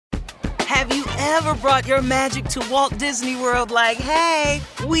Have you ever brought your magic to Walt Disney World like, hey,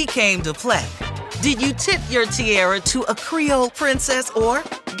 we came to play? Did you tip your tiara to a Creole princess or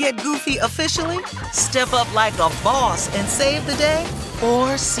get goofy officially? Step up like a boss and save the day?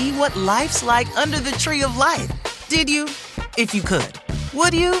 Or see what life's like under the tree of life? Did you? If you could.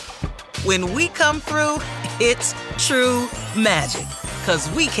 Would you? When we come through, it's true magic. 'Cause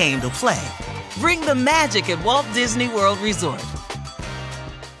we came to play. Bring the magic at Walt Disney World Resort.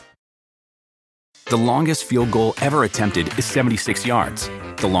 The longest field goal ever attempted is 76 yards.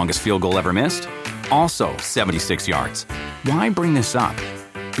 The longest field goal ever missed? Also 76 yards. Why bring this up?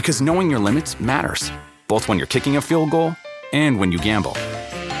 Because knowing your limits matters, both when you're kicking a field goal and when you gamble.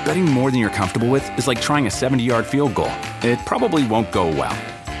 Betting more than you're comfortable with is like trying a 70-yard field goal. It probably won't go well.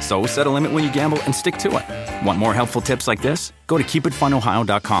 So set a limit when you gamble and stick to it. Want more helpful tips like this? Go to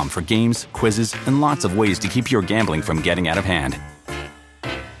keepitfunohio.com for games, quizzes, and lots of ways to keep your gambling from getting out of hand.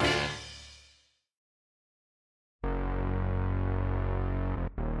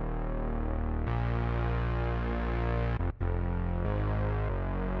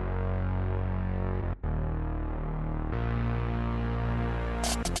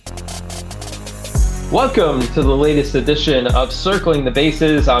 Welcome to the latest edition of Circling the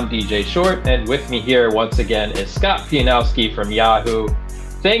Bases. I'm DJ Short, and with me here once again is Scott Pianowski from Yahoo.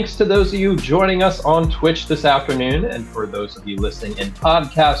 Thanks to those of you joining us on Twitch this afternoon, and for those of you listening in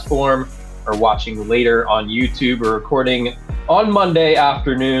podcast form or watching later on YouTube or recording on Monday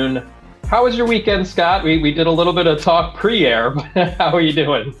afternoon. How was your weekend, Scott? We did a little bit of talk pre-air, but how are you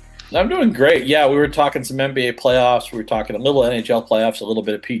doing? I'm doing great. Yeah, we were talking some NBA playoffs. We were talking a little NHL playoffs, a little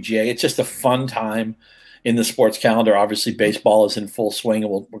bit of PGA. It's just a fun time in the sports calendar. Obviously, baseball is in full swing, and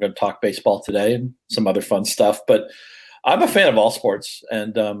we're going to talk baseball today and some other fun stuff. But I'm a fan of all sports.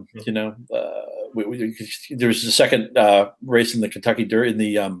 And, there was the second race in the Kentucky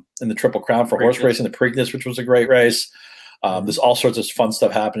Derby in the Triple Crown for horse racing, the Preakness, which was a great race. There's all sorts of fun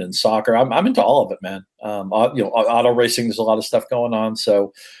stuff happening in soccer. I'm into all of it, man. Auto racing, there's a lot of stuff going on.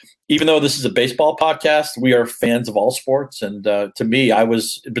 So even though this is a baseball podcast, we are fans of all sports. And to me, I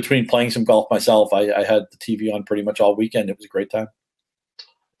was between playing some golf myself. I had the TV on pretty much all weekend. It was a great time.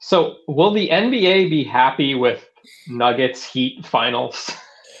 So will the NBA be happy with Nuggets Heat finals?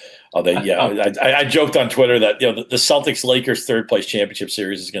 I joked on Twitter that the Celtics Lakers third place championship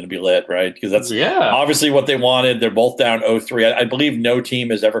series is going to be lit, right? Because that's obviously what they wanted. They're both down 0-3. I believe no team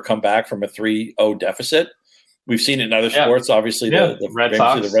has ever come back from a 3-0 deficit. We've seen it in other sports. Obviously, the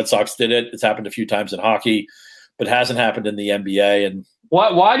Red Sox did it. It's happened a few times in hockey, but it hasn't happened in the NBA. And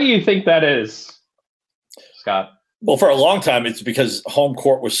why do you think that is, Scott? Well, for a long time, it's because home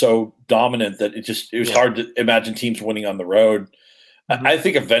court was so dominant that it was hard to imagine teams winning on the road. Mm-hmm. I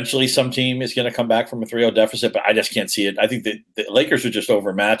think eventually some team is going to come back from a 3-0 deficit, but I just can't see it. I think that the Lakers are just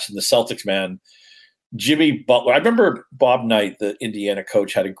overmatched, and the Celtics, man, Jimmy Butler. I remember Bob Knight, the Indiana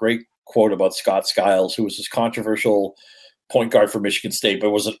coach, had a great quote about Scott Skiles, who was this controversial point guard for Michigan State,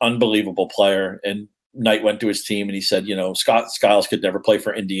 but was an unbelievable player. And Knight went to his team and he said, Scott Skiles could never play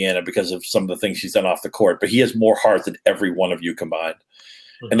for Indiana because of some of the things he's done off the court, but he has more heart than every one of you combined.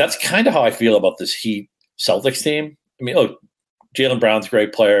 Mm-hmm. And that's kind of how I feel about this Heat Celtics team. I mean, look, Jaylen Brown's a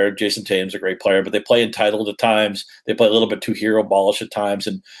great player. Jason Tatum's a great player, but they play entitled at times. They play a little bit too hero ballish at times.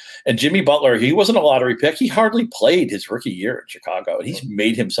 And Jimmy Butler, he wasn't a lottery pick. He hardly played his rookie year in Chicago, and he's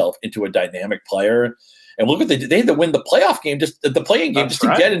made himself into a dynamic player. And look what they did. They had to win the playoff game, just the playing game,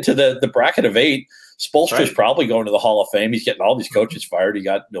 to get into the bracket of 8. Spoelstra's probably going to the Hall of Fame. He's getting all these coaches fired. He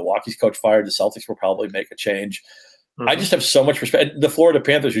got Milwaukee's coach fired. The Celtics will probably make a change. Mm-hmm. I just have so much respect. The Florida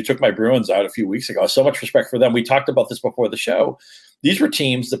Panthers, who took my Bruins out a few weeks ago, so much respect for them. We talked about this before the show. These were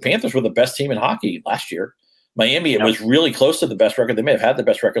teams, the Panthers were the best team in hockey last year. Miami, it was really close to the best record. They may have had the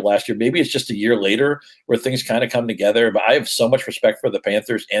best record last year. Maybe it's just a year later where things kind of come together. But I have so much respect for the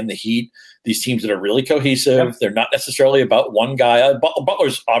Panthers and the Heat, these teams that are really cohesive. Yep. They're not necessarily about one guy.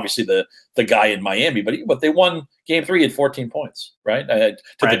 Butler's obviously the guy in Miami, but they won Game 3 at 14 points, right? To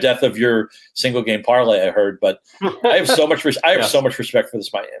the death of your single game parlay, I heard. But I have so much so much respect for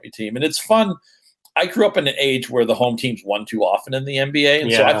this Miami team, and it's fun. I grew up in an age where the home teams won too often in the NBA,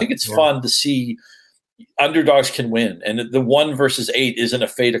 and so I think it's fun to see underdogs can win, and the 1 versus 8 isn't a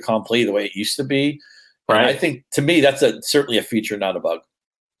fait accompli the way it used to be. Right. And I think, to me, that's certainly a feature, not a bug.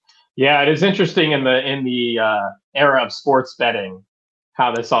 Yeah, it is interesting in the era of sports betting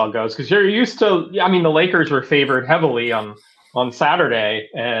how this all goes, because you're used to. I mean, the Lakers were favored heavily on Saturday,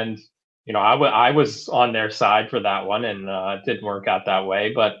 and I was on their side for that one, and it didn't work out that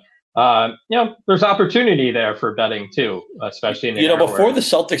way. But there's opportunity there for betting too, especially in before the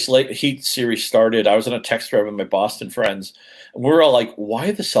Celtics Heat series started, I was on a text thread with my Boston friends, and we were all like, "Why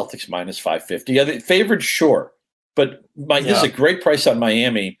are the Celtics minus 550? Are they favored? Sure, but this is a great price on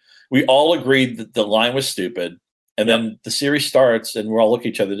Miami." We all agreed that the line was stupid. And then the series starts, and we're all looking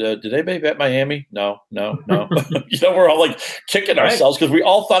at each other. Did anybody bet Miami? No. We're all like kicking ourselves because we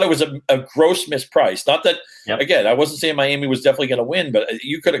all thought it was a gross misprice. Not that, again, I wasn't saying Miami was definitely going to win, but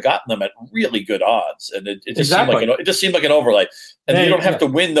you could have gotten them at really good odds, and it just seemed like an overlay. And you don't have to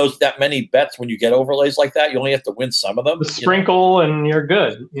win that many bets when you get overlays like that. You only have to win some of them. The sprinkle, and you're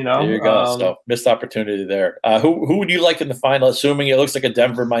good. There you go. So missed opportunity there. Who would you like in the final? Assuming it looks like a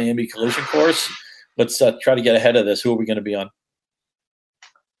Denver Miami collision course. Let's try to get ahead of this. Who are we going to be on?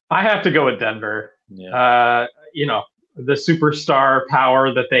 I have to go with Denver. Yeah. The superstar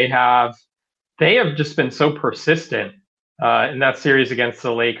power that they have just been so persistent in that series against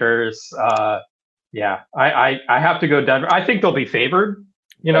the Lakers. I have to go Denver. I think they'll be favored.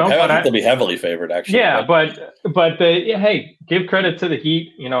 I think they'll be heavily favored, actually. Yeah, but give credit to the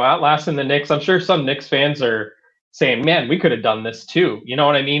Heat. Outlasting the Knicks. I'm sure some Knicks fans are saying, man, we could have done this too. You know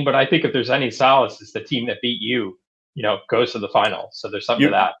what I mean? But I think if there's any solace, it's the team that beat you, goes to the final. So there's something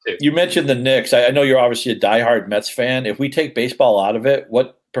to that too. You mentioned the Knicks. I know you're obviously a diehard Mets fan. If we take baseball out of it,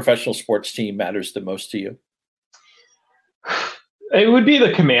 what professional sports team matters the most to you? It would be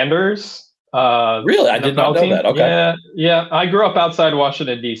the Commanders. Really? I did not know that. Okay. Yeah. I grew up outside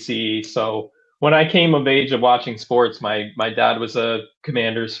Washington, D.C. So when I came of age of watching sports, my dad was a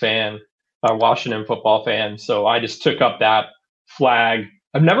Commanders fan. A Washington football fan, so I just took up that flag.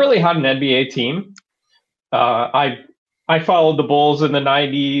 I've never really had an NBA team. I followed the Bulls in the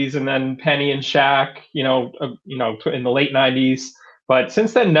 '90s, and then Penny and Shaq, in the late '90s. But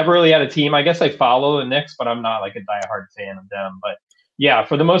since then, never really had a team. I guess I follow the Knicks, but I'm not like a diehard fan of them. But yeah,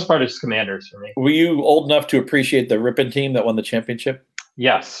 for the most part, it's Commanders for me. Were you old enough to appreciate the Ripon team that won the championship?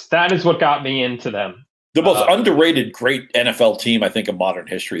 Yes, that is what got me into them. The most underrated, great NFL team, I think, of modern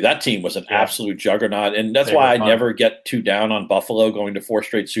history. That team was an absolute juggernaut. And that's why I never get too down on Buffalo going to 4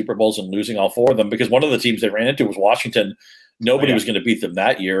 straight Super Bowls and losing all 4 of them, because one of the teams they ran into was Washington. Nobody was going to beat them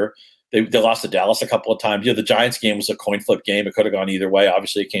that year. They lost to Dallas a couple of times. The Giants game was a coin flip game. It could have gone either way.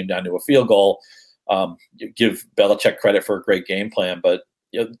 Obviously, it came down to a field goal. Give Belichick credit for a great game plan. But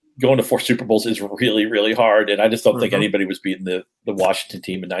going to 4 Super Bowls is really, really hard. And I just don't think anybody was beating the Washington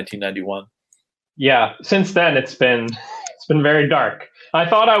team in 1991. Yeah, since then it's been very dark. I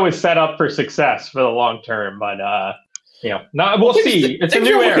thought I was set up for success for the long term, but we'll see. It's a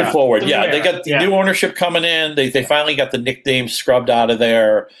new era. Looking forward. They got the new ownership coming in. They finally got the nicknames scrubbed out of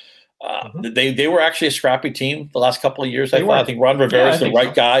there. They were actually a scrappy team the last couple of years. I think Ron Rivera is the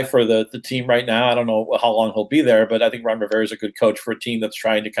right guy for the team right now. I don't know how long he'll be there, but I think Ron Rivera is a good coach for a team that's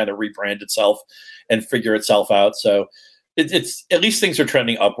trying to kind of rebrand itself and figure itself out. So it's at least things are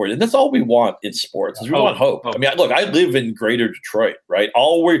trending upward, and that's all we want in sports. Is we want hope. I mean, look, I live in Greater Detroit, right?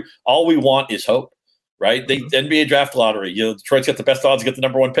 All we want is hope, right? The NBA draft lottery, Detroit's got the best odds to get the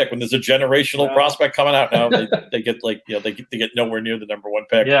number 1 pick. When there's a generational prospect coming out now, they get they get nowhere near the number 1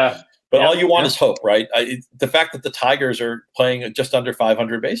 pick. Yeah. But all you want is hope, right? The fact that the Tigers are playing just under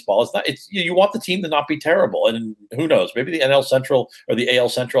 500 baseball, you want the team to not be terrible. And who knows, maybe the NL Central or the AL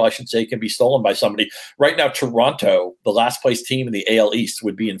Central, I should say, can be stolen by somebody. Right now, Toronto, the last place team in the AL East,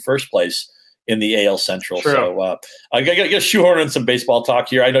 would be in first place in the AL Central. True. So I got to shoehorn in some baseball talk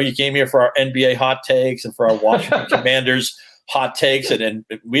here. I know you came here for our NBA hot takes and for our Washington Commanders hot takes, and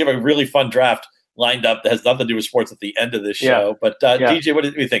we have a really fun draft lined up that has nothing to do with sports at the end of this show. But DJ, what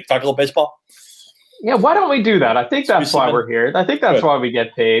do you think? Talk a little baseball? Yeah, why don't we do that? I think that's why we're here. I think that's why we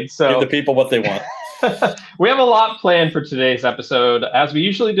get paid. So give the people what they want. We have a lot planned for today's episode. As we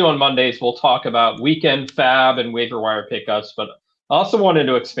usually do on Mondays, we'll talk about weekend FAB and waiver wire pickups, but I also wanted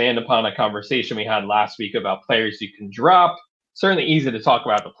to expand upon a conversation we had last week about players you can drop. Certainly easy to talk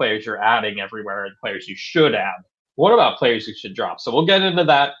about the players you're adding everywhere and players you should add. What about players you should drop? So we'll get into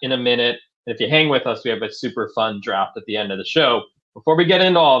that in a minute. And if you hang with us, we have a super fun draft at the end of the show. Before we get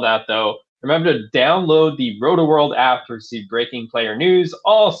into all that, though, remember to download the RotoWorld app to receive breaking player news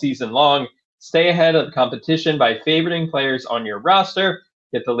all season long. Stay ahead of the competition by favoriting players on your roster.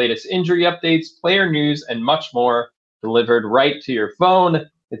 Get the latest injury updates, player news, and much more delivered right to your phone.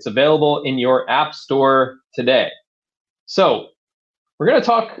 It's available in your app store today. So we're going to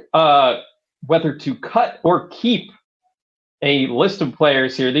talk whether to cut or keep a list of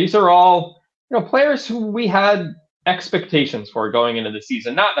players here. These are all, players who we had expectations for going into the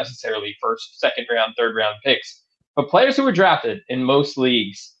season, not necessarily first, second round, third round picks, but players who were drafted in most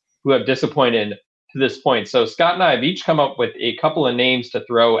leagues who have disappointed to this point. So Scott and I have each come up with a couple of names to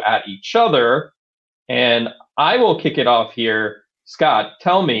throw at each other. And I will kick it off here. Scott,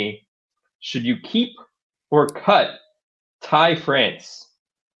 tell me, should you keep or cut Ty France?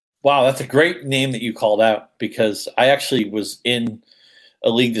 Wow, that's a great name that you called out, because I actually was in a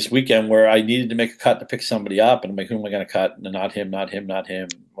league this weekend where I needed to make a cut to pick somebody up. And I'm like, who am I going to cut? No, not him, not him, not him.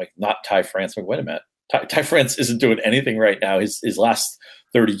 I'm like, not Ty France. I'm like, wait a minute. Ty France isn't doing anything right now. His last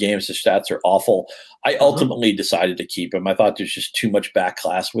 30 games, his stats are awful. I ultimately decided to keep him. I thought there's just too much back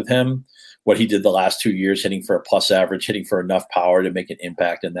class with him. What he did the last 2 years, hitting for a plus average, hitting for enough power to make an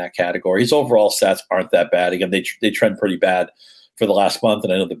impact in that category. His overall stats aren't that bad. Again, they trend pretty bad for the last month,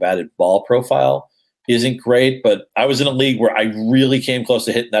 and I know the batted ball profile isn't great, but I was in a league where I really came close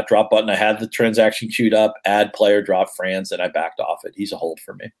to hitting that drop button. I had the transaction queued up, add player, drop France, and I backed off it. He's a hold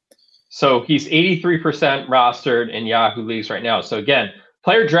for me. So he's 83% rostered in Yahoo leagues right now. So again,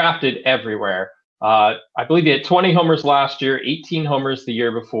 player drafted everywhere. I believe he had 20 homers last year, 18 homers the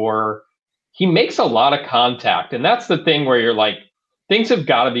year before. He makes a lot of contact. And that's the thing where you're like, things have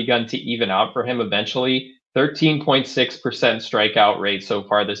got to begun to even out for him eventually. 13.6% strikeout rate so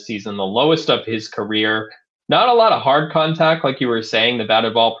far this season, the lowest of his career. Not a lot of hard contact, like you were saying, the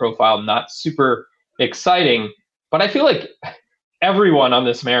batted ball profile, not super exciting. But I feel like everyone on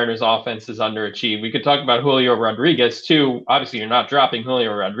this Mariners offense is underachieved. We could talk about Julio Rodriguez too. Obviously, you're not dropping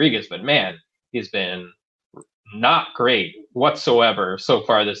Julio Rodriguez, but man, he's been not great whatsoever so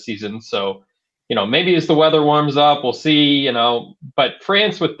far this season. So, maybe as the weather warms up, we'll see, but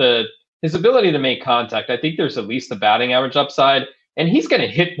France with his ability to make contact, I think there's at least a batting average upside, and he's going to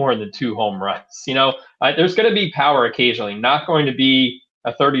hit more than 2 home runs. There's going to be power occasionally, not going to be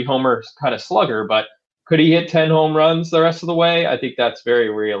a 30 homer kind of slugger, but could he hit 10 home runs the rest of the way? I think that's very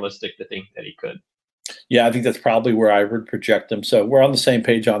realistic to think that he could. Yeah, I think that's probably where I would project him. So we're on the same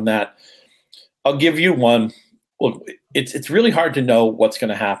page on that. I'll give you one. Look, it's really hard to know what's going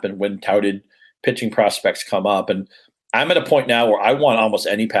to happen when touted pitching prospects come up. And I'm at a point now where I want almost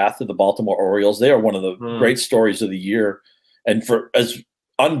any path to the Baltimore Orioles. They are one of the great stories of the year. And for as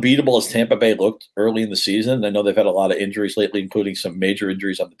unbeatable as Tampa Bay looked early in the season, I know they've had a lot of injuries lately, including some major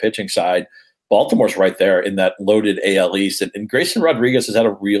injuries on the pitching side. Baltimore's right there in that loaded AL East. And Grayson Rodriguez has had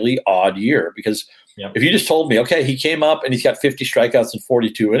a really odd year, because if you just told me, okay, he came up and he's got 50 strikeouts in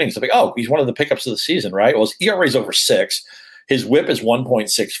 42 innings, I'm like, oh, he's one of the pickups of the season, right? Well, his ERA is over 6. His whip is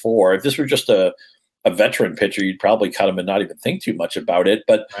 1.64. If this were just a veteran pitcher, you'd probably cut him and not even think too much about it.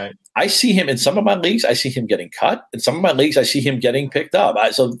 But I see him in some of my leagues. I see him getting cut. In some of my leagues, I see him getting picked up.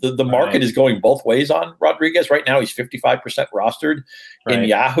 So the market is going both ways on Rodriguez. Right now, he's 55% rostered in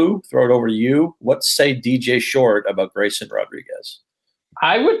Yahoo. Throw it over to you. What say DJ Short about Grayson Rodriguez?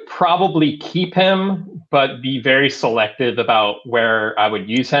 I would probably keep him, but be very selective about where I would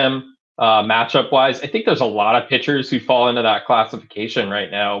use him. Matchup-wise, I think there's a lot of pitchers who fall into that classification right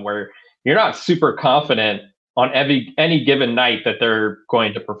now where you're not super confident on any given night that they're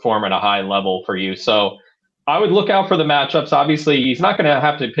going to perform at a high level for you. So I would look out for the matchups. Obviously, he's not going to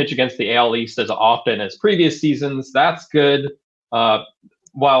have to pitch against the AL East as often as previous seasons. That's good.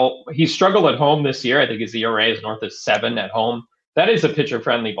 While he struggled at home this year, I think his ERA is north of 7 at home. That is a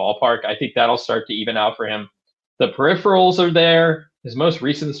pitcher-friendly ballpark. I think that'll start to even out for him. The peripherals are there. His most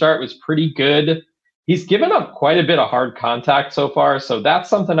recent start was pretty good. He's given up quite a bit of hard contact so far, so that's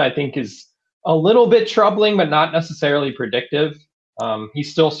something I think is a little bit troubling, but not necessarily predictive.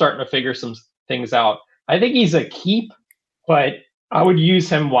 He's still starting to figure some things out. I think he's a keep, but I would use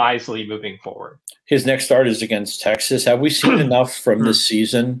him wisely moving forward. His next start is against Texas. Have we seen enough from this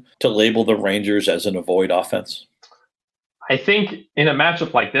season to label the Rangers as an avoid offense? I think in a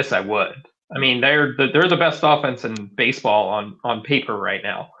matchup like this, I would. I mean, they're the best offense in baseball on paper right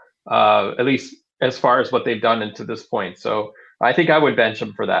now, at least as far as what they've done into this point. So I think I would bench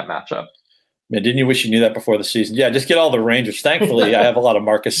them for that matchup. Man, didn't you wish you knew that before the season? Yeah, just get all the Rangers. Thankfully, I have a lot of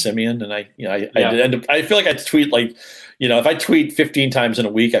Marcus Semien, and I feel like I tweet if I tweet 15 times in a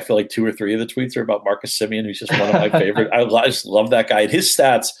week, I feel like 2 or 3 of the tweets are about Marcus Semien, who's just one of my favorite. I just love that guy. And his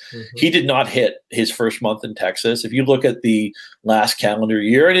stats, he did not hit his first month in Texas. If you look at the last calendar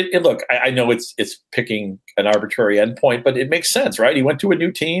year, and look, I know it's picking an arbitrary endpoint, but it makes sense, right? He went to a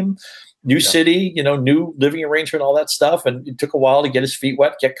new team. New city, new living arrangement, all that stuff. And it took a while to get his feet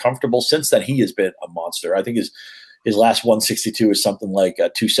wet, get comfortable. Since then, he has been a monster. I think his last 162 is something like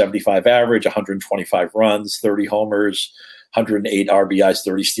a 275 average, 125 runs, 30 homers, 108 RBIs,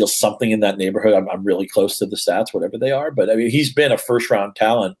 30 steals, something in that neighborhood. I'm really close to the stats, whatever they are. But I mean, he's been a first-round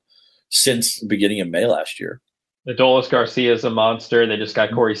talent since the beginning of May last year. Adolis Garcia is a monster. They just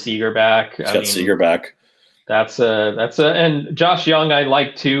got Corey Seager back. Seager back. And Josh Young I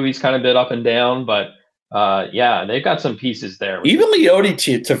like too. He's kind of a bit up and down, but they've got some pieces there. Even Leody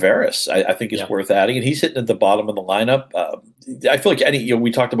Taveras, I think is worth adding, and he's hitting at the bottom of the lineup. I feel like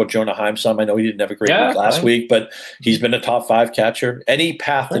we talked about Jonah Heim some. I know he didn't have a great week last week, but he's been a top 5 catcher. Any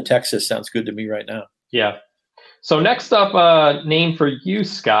path to Texas sounds good to me right now. Yeah. So next up, name for you,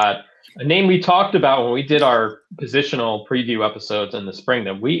 Scott. A name we talked about when we did our positional preview episodes in the spring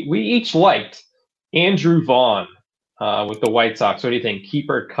that we each liked, Andrew Vaughn with the White Sox. What do you think? Keep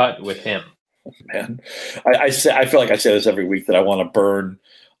or cut with him? Man, I feel like I say this every week that I want to burn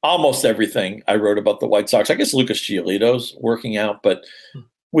almost everything I wrote about the White Sox. I guess Lucas Giolito's working out, but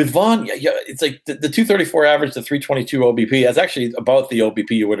with Vaughn, it's like the 234 average, the 322 OBP. That's actually about the OBP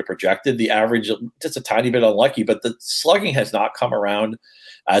you would have projected. The average, just a tiny bit unlucky, but the slugging has not come around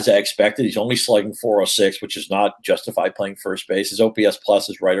as I expected. He's only slugging 406, which is not justified playing first base. His OPS plus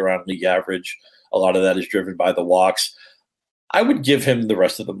is right around league average. A lot of that is driven by the walks. I would give him the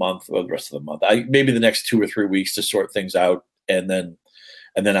rest of the month, maybe the next 2 or 3 weeks to sort things out, and then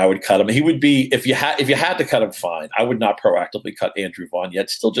I would cut him. He would be, if you had to cut him, fine. I would not proactively cut Andrew Vaughn yet.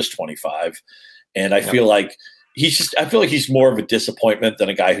 Still just 25, and I feel like he's more of a disappointment than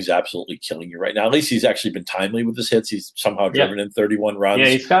a guy who's absolutely killing you right now. At least he's actually been timely with his hits. He's somehow driven in 31 runs. Yeah,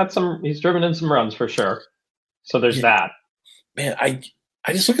 he's driven in some runs for sure. So there's that. Man,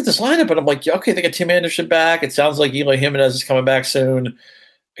 I just look at this lineup and I'm like, okay, they got Tim Anderson back. It sounds like Eloy Jimenez is coming back soon.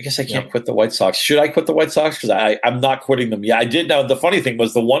 I guess I can't quit the White Sox. Should I quit the White Sox? Because I'm not quitting them. Yeah, I did. Now, the funny thing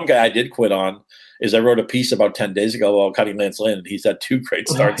was the one guy I did quit on is I wrote a piece about 10 days ago about cutting Lance Lynn, and he's had 2 great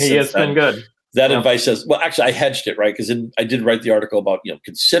starts. He has been good. That advice says, well, actually, I hedged it, right? Because I did write the article about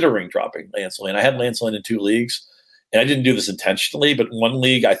considering dropping Lance Lynn. I had Lance Lynn in 2 leagues. And I didn't do this intentionally, but in one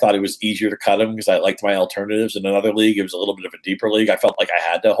league, I thought it was easier to cut him because I liked my alternatives. In another league, it was a little bit of a deeper league. I felt like I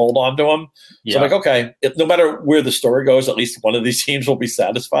had to hold on to him. Yeah. So I'm like, okay, no matter where the story goes, at least one of these teams will be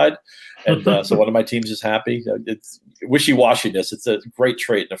satisfied. And so one of my teams is happy. It's wishy-washiness. It's a great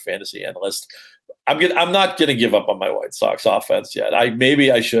trait in a fantasy analyst. I'm not going to give up on my White Sox offense yet. Maybe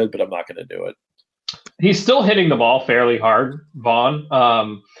I should, but I'm not going to do it. He's still hitting the ball fairly hard,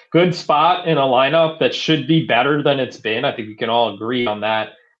 Vaughn. Good spot in a lineup that should be better than it's been. I think we can all agree on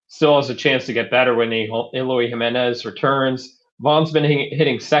that. Still has a chance to get better when Eloy Jimenez returns. Vaughn's been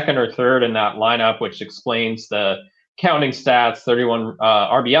hitting second or third in that lineup, which explains the counting stats: 31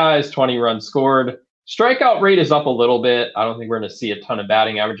 RBIs, 20 runs scored. Strikeout rate is up a little bit. I don't think we're going to see a ton of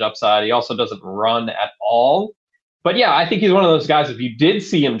batting average upside. He also doesn't run at all. But yeah, I think he's one of those guys, if you did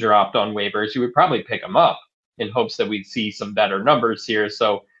see him dropped on waivers, you would probably pick him up in hopes that we'd see some better numbers here.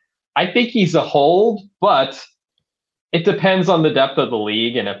 So I think he's a hold, but it depends on the depth of the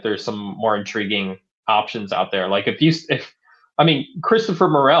league and if there's some more intriguing options out there. Like Christopher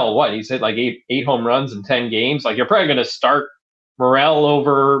Morel, he's hit like eight home runs in 10 games. Like, you're probably going to start Morel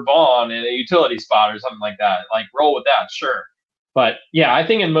over Vaughn in a utility spot or something like that. Like, roll with that, sure. But yeah, I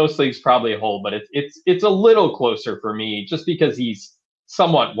think in most leagues probably a hold, but it's a little closer for me just because he's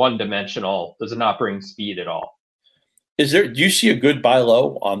somewhat one-dimensional, does not bring speed at all. Do you see a good buy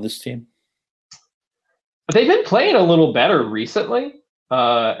low on this team? They've been playing a little better recently.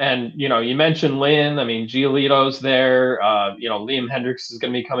 And you mentioned Lynn. I mean, Giolito's there. Liam Hendricks is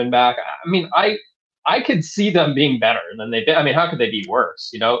going to be coming back. I mean, I could see them being better than they've been. I mean, how could they be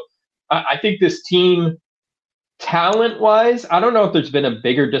worse? I think this team, talent-wise, I don't know if there's been a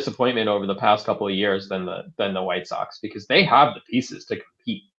bigger disappointment over the past couple of years than the White Sox, because they have the pieces to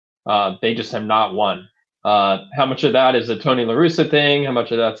compete. They just have not won. How much of that is a Tony La Russa thing? How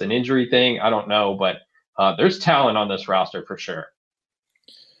much of that's an injury thing? I don't know, but there's talent on this roster for sure.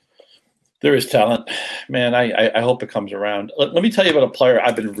 There is talent, man. I hope it comes around. Let me tell you about a player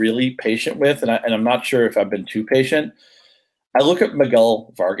I've been really patient with, and I'm not sure if I've been too patient. I look at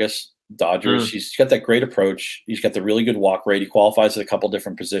Miguel Vargas, Dodgers. He's got that great approach. He's got the really good walk rate. He qualifies at a couple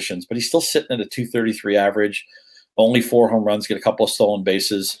different positions, but he's still sitting at a 233 average, only 4 home runs, get a couple of stolen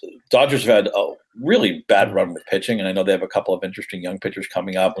bases. Dodgers have had a really bad run with pitching, and I know they have a couple of interesting young pitchers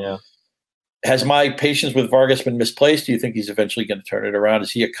coming up. Yeah. Has my patience with Vargas been misplaced? Do you think he's eventually going to turn it around?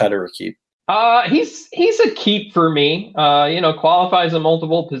 Is he a cut or a keep? He's a keep for me. Qualifies in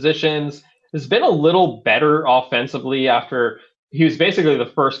multiple positions. Has been a little better offensively after he was basically the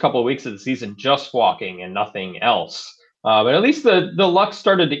first couple of weeks of the season just walking and nothing else. But at least the luck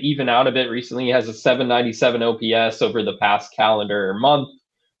started to even out a bit recently. He has a 797 OPS over the past calendar month,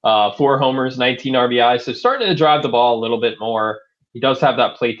 4 homers, 19 RBIs. So starting to drive the ball a little bit more. He does have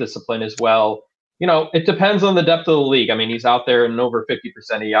that plate discipline as well. It depends on the depth of the league. I mean, he's out there in over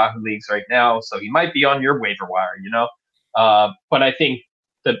 50% of Yahoo leagues right now, so he might be on your waiver wire, But I think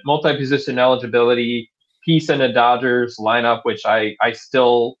the multi-position eligibility, piece in a Dodgers lineup, which I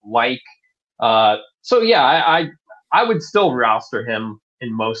still like. So yeah, I would still roster him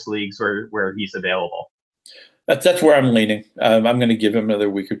in most leagues where he's available. That's where I'm leaning. I'm going to give him another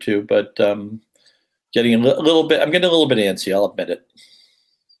week or two, but getting a little bit antsy. I'll admit it.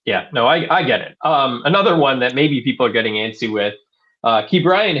 Yeah, no, I get it. Another one that maybe people are getting antsy with,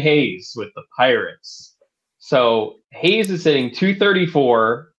 Bryan Hayes with the Pirates. So Hayes is hitting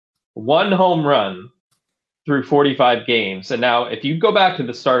 .234, 1 home run through 45 games. And now if you go back to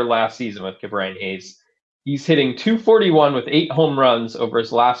the start of last season with Bryan Hayes, he's hitting .241 with 8 home runs over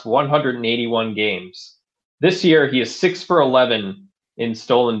his last 181 games. This year, he is 6 for 11 in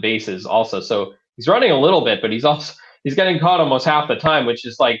stolen bases also. So he's running a little bit, but he's getting caught almost half the time, which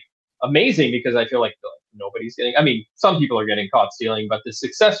is like amazing because I feel like nobody's getting, I mean, some people are getting caught stealing, but the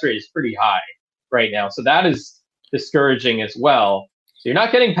success rate is pretty high right now. So that is discouraging as well. So you're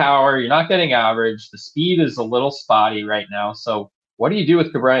not getting power. You're not getting average. The speed is a little spotty right now. So what do you do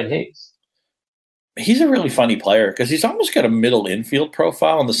with Bryan Hayes? He's a really funny player because he's almost got a middle infield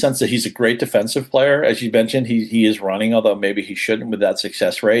profile in the sense that he's a great defensive player. As you mentioned, he is running, although maybe he shouldn't with that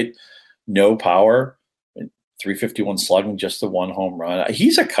success rate. No power, 351 slugging, just the 1 home run.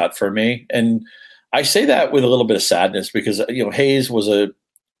 He's a cut for me. And I say that with a little bit of sadness because, Hayes was a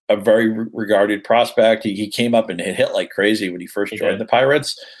very regarded prospect. He came up and hit like crazy when he first joined the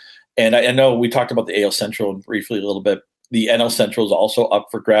Pirates. And I know we talked about the AL Central briefly a little bit. The NL Central is also up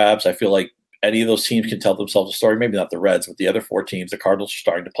for grabs. I feel like any of those teams can tell themselves a story. Maybe not the Reds, but the other 4 teams. The Cardinals are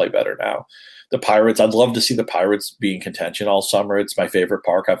starting to play better now. The Pirates, I'd love to see the Pirates be in contention all summer. It's my favorite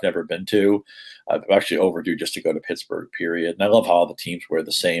park I've never been to. I'm actually overdue just to go to Pittsburgh, period. And I love how all the teams wear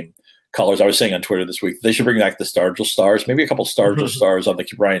the same colors. I was saying on Twitter this week, they should bring back the Stargell stars, maybe a couple Stargell stars on the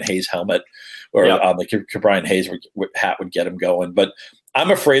Bryan Hayes helmet or on the Bryan Hayes hat would get him going. But I'm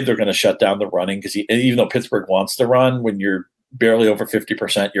afraid they're going to shut down the running because even though Pittsburgh wants to run, when you're barely over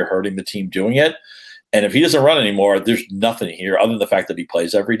 50%, you're hurting the team doing it. And if he doesn't run anymore, there's nothing here other than the fact that he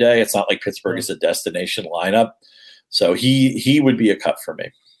plays every day. It's not like Pittsburgh is a destination lineup. So he would be a cut for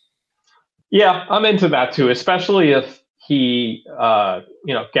me. Yeah, I'm into that too, especially if he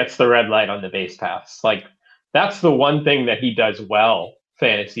gets the red light on the base paths. Like that's the one thing that he does well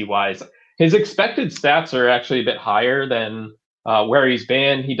fantasy wise. His expected stats are actually a bit higher than where he's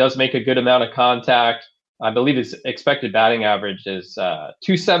been. He does make a good amount of contact. I believe his expected batting average is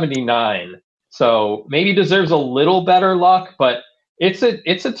 279. So maybe deserves a little better luck, but it's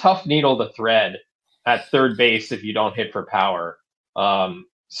a tough needle to thread at third base if you don't hit for power.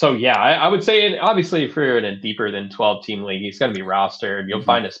 So yeah, I would say, obviously, if you're in a deeper than 12-team league, he's going to be rostered. You'll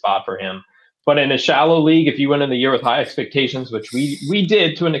find a spot for him. But in a shallow league, if you went in the year with high expectations, which we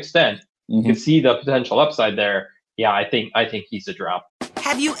did to an extent, you can see the potential upside there. Yeah, I think he's a drop.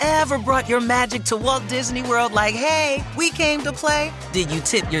 Have you ever brought your magic to Walt Disney World like, hey, we came to play? Did you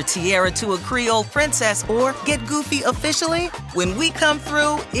tip your tiara to a Creole princess or get goofy officially? When we come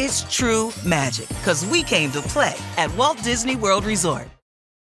through, it's true magic, because we came to play at Walt Disney World Resort.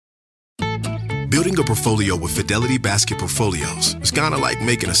 Building a portfolio with Fidelity Basket Portfolios is kind of like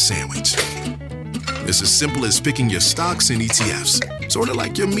making a sandwich. It's as simple as picking your stocks and ETFs, sort of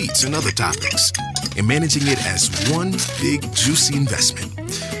like your meats and other toppings, and managing it as one big, juicy investment.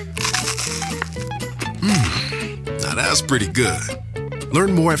 Now that's pretty good.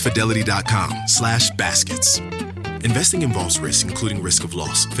 Learn more at Fidelity.com/baskets. Investing involves risk, including risk of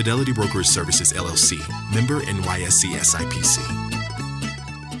loss. Fidelity Brokerage Services, LLC. Member NYSE SIPC.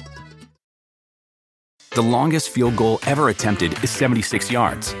 The longest field goal ever attempted is 76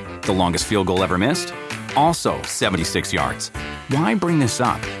 yards. The longest field goal ever missed? Also 76 yards. Why bring this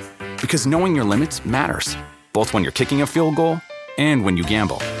up? Because knowing your limits matters, both when you're kicking a field goal and when you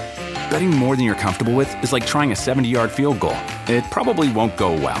gamble. Betting more than you're comfortable with is like trying a 70-yard field goal. It probably won't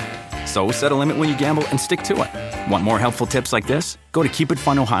go well. So set a limit when you gamble and stick to it. Want more helpful tips like this? Go to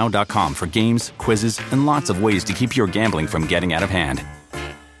keepitfunohio.com for games, quizzes, and lots of ways to keep your gambling from getting out of hand.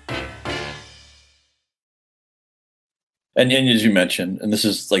 And as you mentioned, and this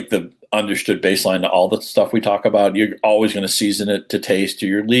is like the understood baseline to all the stuff we talk about, you're always going to season it to taste to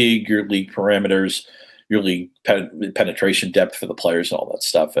your league parameters, your league penetration depth for the players and all that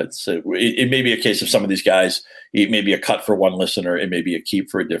stuff. It may be a case of some of these guys, it may be a cut for one listener, it may be a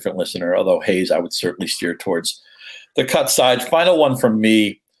keep for a different listener, although Hayes, I would certainly steer towards the cut side. Final one from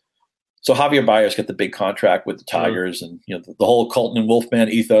me. So Javier Baez got the big contract with the Tigers, and the whole Colton and Wolfman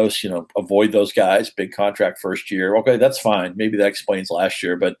ethos. Avoid those guys. Big contract first year. Okay, that's fine. Maybe that explains last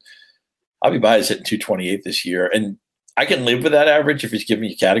year, but Javier Baez hitting 228 this year, and I can live with that average if he's giving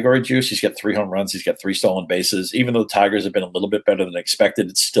you category juice. He's got 3 home runs. He's got 3 stolen bases. Even though the Tigers have been a little bit better than expected,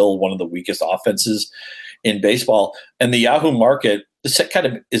 it's still one of the weakest offenses in baseball. And the Yahoo market, this kind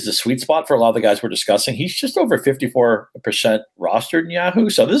of is the sweet spot for a lot of the guys we're discussing. He's just over 54% rostered in Yahoo.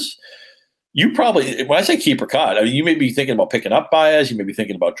 So this, you probably, when I say keep or cut, I mean, you may be thinking about picking up Baez. You may be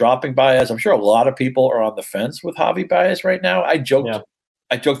thinking about dropping Baez. I'm sure a lot of people are on the fence with Javi Baez right now. I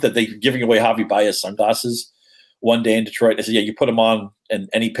joked that they're giving away Javi Baez sunglasses one day in Detroit. I said, yeah, you put him on and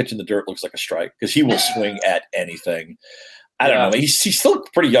any pitch in the dirt looks like a strike because he will swing at anything. I don't know. He's still a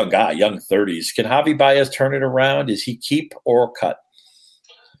pretty young guy, young 30s. Can Javi Baez turn it around? Is he keep or cut?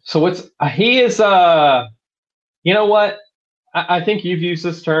 So he is, you know what? I think you've used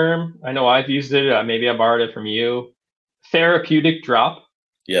this term. I know I've used it. Maybe I borrowed it from you. Therapeutic drop.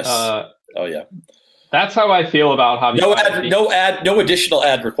 Yes. Oh yeah. That's how I feel about Javi. No additional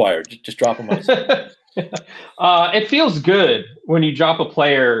ad required. Just drop him on. It feels good when you drop a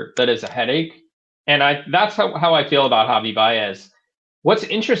player that is a headache. And that's how I feel about Javi Baez. What's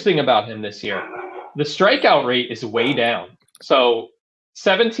interesting about him this year, the strikeout rate is way down. So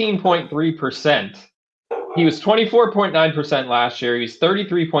 17.3%. He was 24.9% last year. He's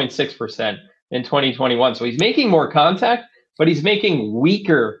 33.6% in 2021. So he's making more contact, but he's making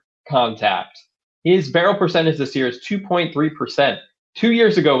weaker contact. His barrel percentage this year is 2.3%. 2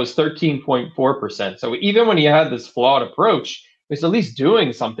 years ago was 13.4%. So even when he had this flawed approach, he was at least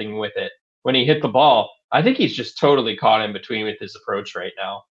doing something with it when he hit the ball. I think he's just totally caught in between with his approach right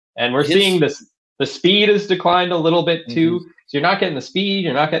now. And we're seeing this. The speed has declined a little bit too. Mm-hmm. So you're not getting the speed,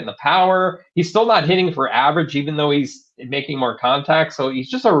 you're not getting the power. He's still not hitting for average, even though he's making more contact. So he's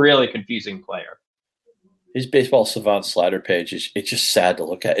just a really confusing player. His baseball savant slider page it's just sad to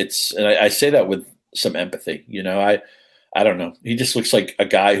look at. And I say that with some empathy. You know, I don't know. He just looks like a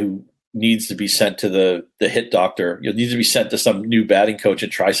guy who needs to be sent to the hit doctor. You know, needs to be sent to some new batting coach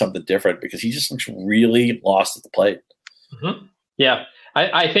and try something different because he just looks really lost at the plate. Mm-hmm. Yeah.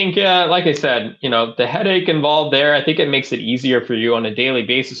 I think, like I said, you know, the headache involved there, I think it makes it easier for you on a daily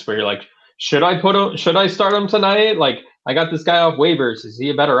basis where you're like, should I start him tonight? Like, I got this guy off waivers. Is he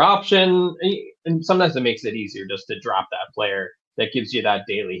a better option? And sometimes it makes it easier just to drop that player that gives you that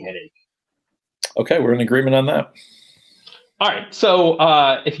daily headache. Okay, we're in agreement on that. All right. So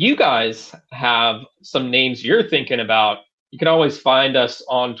if you guys have some names you're thinking about, you can always find us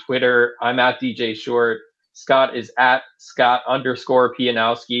on Twitter. I'm at DJ Short. Scott is at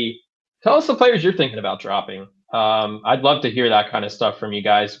Scott_Pianowski. Tell us the players you're thinking about dropping. I'd love to hear that kind of stuff from you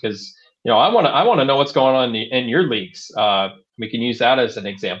guys because, you know, I want to know what's going on in your leagues. We can use that as an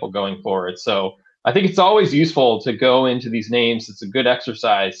example going forward. So I think it's always useful to go into these names. It's a good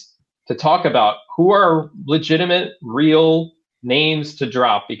exercise to talk about who are legitimate, real names to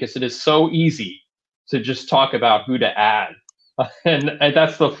drop because it is so easy to just talk about who to add. And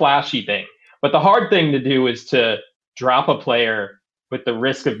that's the flashy thing. But the hard thing to do is to drop a player with the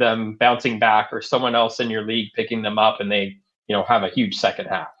risk of them bouncing back or someone else in your league picking them up and they, you know, have a huge second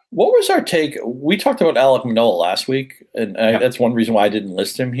half. What was our take? We talked about Alek Manoah last week, and that's one reason why I didn't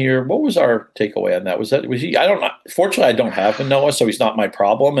list him here. What was our takeaway on that? Was he? I don't know. Fortunately, I don't have Manoah, so he's not my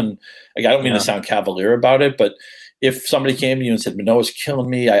problem. And I don't mean to sound cavalier about it, but if somebody came to you and said Manoah's killing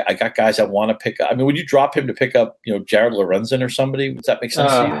me, I got guys I want to pick up. I mean, would you drop him to pick up, you know, Jared Lorenzen or somebody? Does that make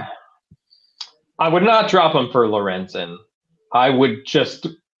sense to you? I would not drop him for Lorenzen. I would just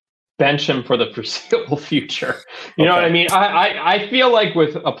bench him for the foreseeable future. You know what I mean? I feel like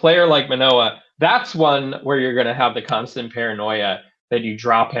with a player like Manoah, that's one where you're going to have the constant paranoia that you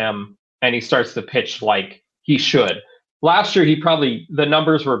drop him and he starts to pitch like he should. Last year, the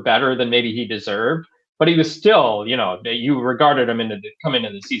numbers were better than maybe he deserved, but he was still, you know, you regarded him coming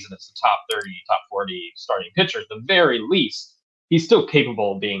into the season as the top 30, top 40 starting pitcher. At the very least, he's still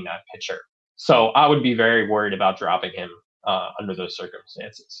capable of being that pitcher. So I would be very worried about dropping him under those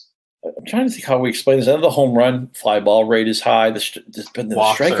circumstances. I'm trying to think how we explain this. I know the home run fly ball rate is high. The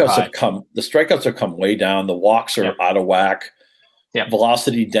strikeouts have come way down. The walks are out of whack. Yeah.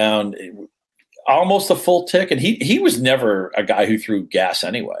 Velocity down, almost a full tick. And he was never a guy who threw gas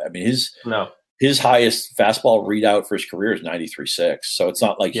anyway. I mean, his highest fastball readout for his career is 93.6. So it's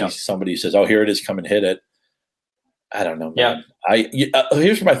not like he's somebody who says, "Oh, here it is, come and hit it." I don't know, man.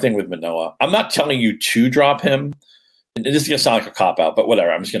 Here's my thing with Manoah. I'm not telling you to drop him. And this is going to sound like a cop-out, but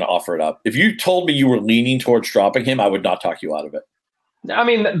whatever. I'm just going to offer it up. If you told me you were leaning towards dropping him, I would not talk you out of it. I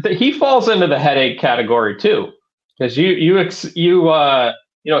mean, he falls into the headache category too, because you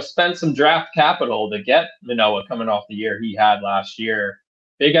spent some draft capital to get Manoah coming off the year he had last year.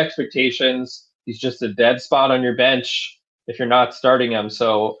 Big expectations. He's just a dead spot on your bench if you're not starting him.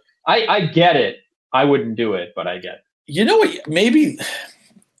 So I get it. I wouldn't do it, but I get it. You know what? Maybe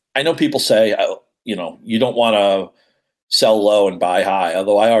I know people say, you know, you don't want to sell low and buy high.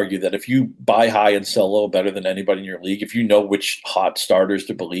 Although I argue that if you buy high and sell low better than anybody in your league, if you know which hot starters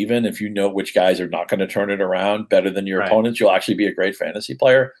to believe in, if you know which guys are not going to turn it around better than your opponents, you'll actually be a great fantasy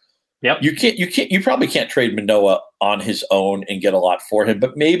player. Yep. You probably can't trade Manoah on his own and get a lot for him,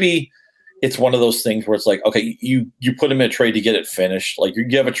 but maybe it's one of those things where it's like, okay, you put him in a trade to get it finished. Like you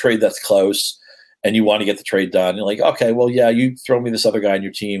have a trade that's close and you want to get the trade done. You're like, okay, well, yeah, you throw me this other guy on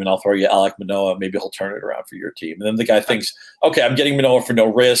your team and I'll throw you Alek Manoah. Maybe he'll turn it around for your team. And then the guy thinks, okay, I'm getting Manoah for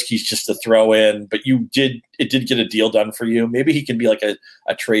no risk. He's just a throw in, but it did get a deal done for you. Maybe he can be like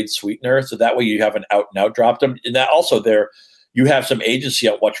a trade sweetener. So that way you have an out and out dropped him. And that also you have some agency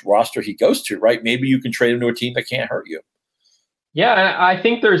on what roster he goes to, right? Maybe you can trade him to a team that can't hurt you. Yeah, I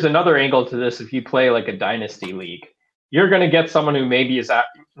think there's another angle to this. If you play like a dynasty league, you're going to get someone who maybe is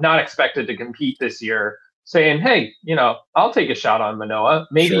not expected to compete this year saying, hey, I'll take a shot on Manoah.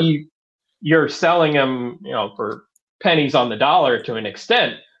 Maybe you're selling him, for pennies on the dollar to an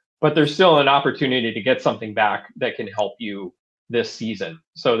extent, but there's still an opportunity to get something back that can help you this season.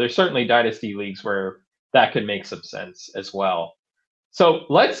 So there's certainly dynasty leagues where that could make some sense as well. So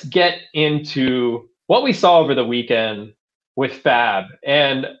let's get into what we saw over the weekend with FAB.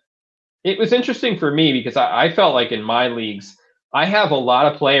 And it was interesting for me because I felt like in my leagues, I have a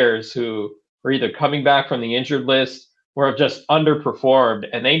lot of players who are either coming back from the injured list or have just underperformed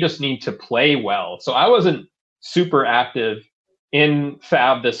and they just need to play well. So I wasn't super active in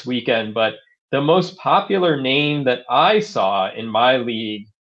FAB this weekend, but the most popular name that I saw in my league,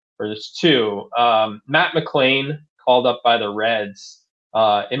 or there's two, Matt McLain, called up by the Reds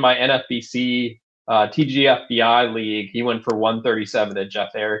in my NFBC TGFBI league. He went for 137 to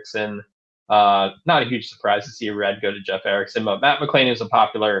Jeff Erickson. Not a huge surprise to see a Red go to Jeff Erickson, but Matt McLain is a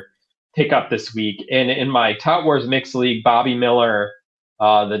popular pickup this week. And in my Tout Wars Mixed League, Bobby Miller,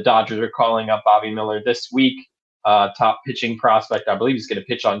 the Dodgers are calling up Bobby Miller this week. Top pitching prospect. I believe he's going to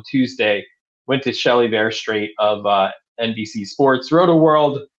pitch on Tuesday. Went to Shelley Verstrait of NBC Sports Roto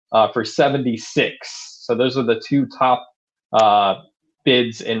World for 76. So those are the two top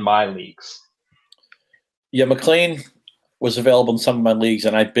bids in my leagues. Yeah, McLain was available in some of my leagues,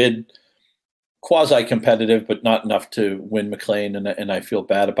 and I bid quasi-competitive, but not enough to win McLain, and I feel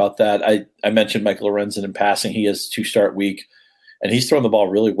bad about that. I mentioned Michael Lorenzen in passing. He has 2-start week, and he's thrown the ball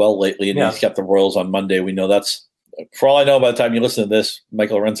really well lately, and he's got the Royals on Monday. We know that's, for all I know, by the time you listen to this,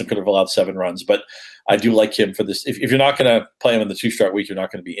 Michael Lorenzen could have allowed 7 runs, but I do like him for this. If you're not going to play him in the 2-start week, you're not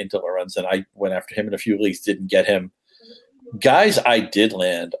going to be into Lorenzen. I went after him in a few leagues, didn't get him. Guys, I did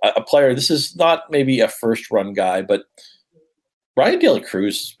land a player. This is not maybe a first-run guy, but Bryan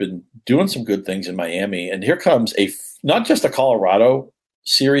Cruz has been doing some good things in Miami, and here comes not just a Colorado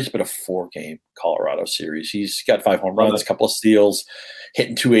series, but a 4-game Colorado series. He's got 5 home runs, a couple of steals,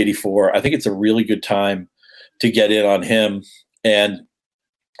 hitting 284. I think it's a really good time to get in on him. And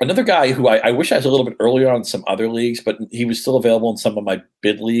another guy who I wish I was a little bit earlier on some other leagues, but he was still available in some of my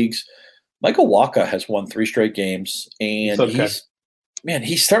bid leagues. Michael Wacha has won 3 straight games, and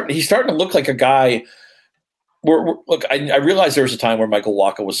he's starting to look like a guy. Look, I realized there was a time where Michael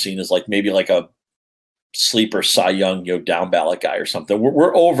Wacha was seen as maybe a sleeper Cy Young, down ballot guy or something.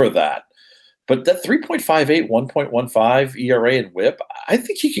 We're over that. But that 3.58, 1.15 ERA and WHIP, I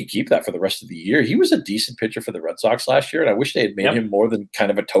think he could keep that for the rest of the year. He was a decent pitcher for the Red Sox last year, and I wish they had made him more than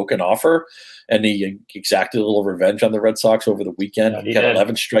kind of a token offer. And he exacted a little revenge on the Red Sox over the weekend. He had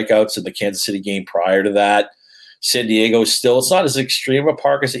 11 strikeouts in the Kansas City game prior to that. San Diego still, it's not as extreme a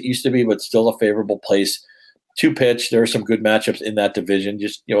park as it used to be, but still a favorable place to pitch. There are some good matchups in that division.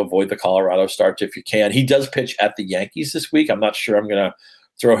 Just avoid the Colorado starts if you can. He does pitch at the Yankees this week. I'm not sure I'm going to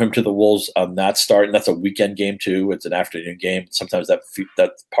throw him to the Wolves on that start, and that's a weekend game too. It's an afternoon game. Sometimes that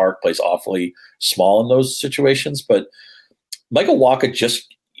park plays awfully small in those situations. But Michael Wacha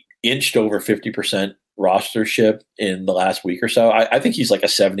just inched over 50% rostership in the last week or so. I think he's like a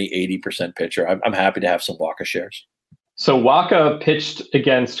 70-80% pitcher. I'm happy to have some Wacha shares. So Wacha pitched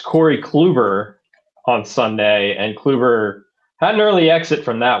against Corey Kluber on Sunday, and Kluber had an early exit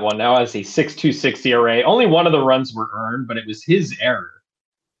from that one. Now has a 6.26 ERA. Only one of the runs were earned, but it was his error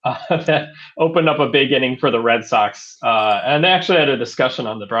that opened up a big inning for the Red Sox. And they actually had a discussion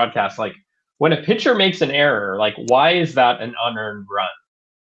on the broadcast, when a pitcher makes an error, why is that an unearned run?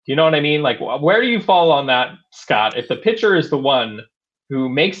 Do you know what I mean? Where do you fall on that, Scott? If the pitcher is the one who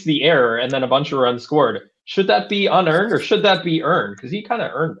makes the error and then a bunch of runs scored, should that be unearned or should that be earned? Because he kind of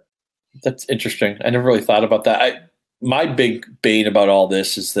earned it. That's interesting. I never really thought about that. My big bane about all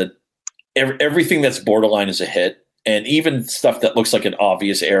this is that everything that's borderline is a hit. And even stuff that looks like an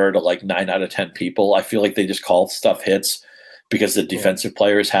obvious error to 9 out of 10 people, I feel like they just call stuff hits because the defensive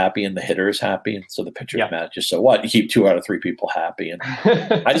player is happy and the hitter is happy, and so the pitcher manages. So what? You keep 2 out of 3 people happy, and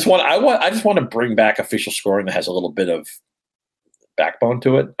I just want to bring back official scoring that has a little bit of backbone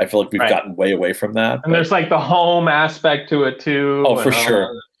to it. I feel like we've gotten way away from that. And there's like the home aspect to it too. Oh, for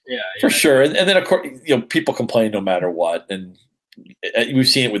sure. For sure. And then of course, people complain no matter what. And we've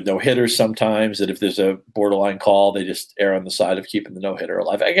seen it with no hitters sometimes, that if there's a borderline call, they just err on the side of keeping the no hitter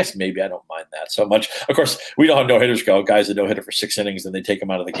alive. I guess maybe I don't mind that so much. Of course, we know how no hitters go. Guys that no hitter for 6 innings, then they take him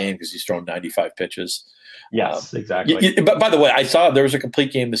out of the game because he's thrown 95 pitches. Yes, exactly. But by the way, I saw there was a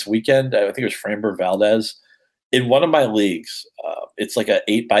complete game this weekend. I think it was Framber Valdez. In one of my leagues, it's like a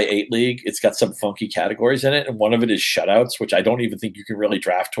 8x8 league. It's got some funky categories in it, and one of it is shutouts, which I don't even think you can really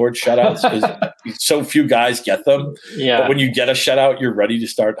draft towards shutouts because so few guys get them. Yeah. But when you get a shutout, you're ready to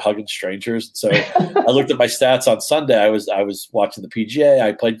start hugging strangers. So I looked at my stats on Sunday. I was watching the PGA.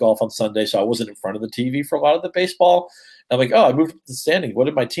 I played golf on Sunday, so I wasn't in front of the TV for a lot of the baseball. I'm like, I moved up the standing. What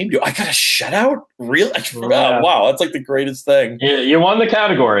did my team do? I got a shutout? Really? Wow, that's like the greatest thing. Yeah, you won the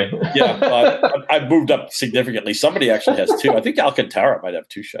category. I moved up significantly. Somebody actually has 2. I think Alcantara might have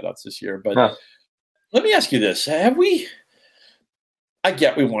 2 shutouts this year. But let me ask you this: have we? I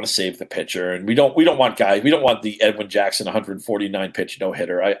get we want to save the pitcher, and we don't want guys. We don't want the Edwin Jackson 149 pitch no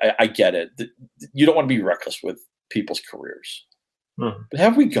hitter. I get it. You don't want to be reckless with people's careers. But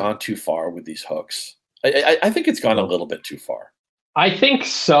have we gone too far with these hooks? I think it's gone a little bit too far. I think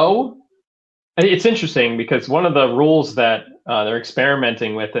so. It's interesting because one of the rules that they're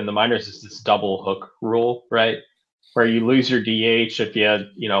experimenting with in the minors is this double hook rule, right? Where you lose your DH if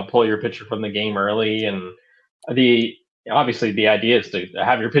you pull your pitcher from the game early, and obviously the idea is to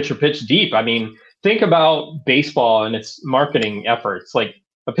have your pitcher pitch deep. I mean, think about baseball and its marketing efforts. Like,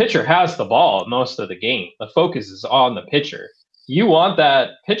 a pitcher has the ball most of the game. The focus is on the pitcher. You want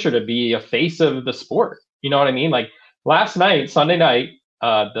that pitcher to be a face of the sport. You know what I mean? Like last night, Sunday night,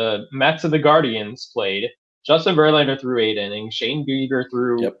 the Mets and the Guardians played. Justin Verlander threw 8 innings. Shane Bieber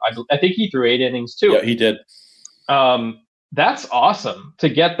threw, I think he threw 8 innings too. Yeah, he did. That's awesome to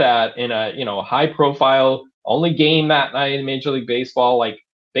get that in a high profile only game that night in Major League Baseball. Like,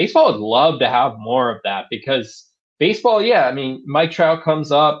 baseball would love to have more of that because baseball, Mike Trout comes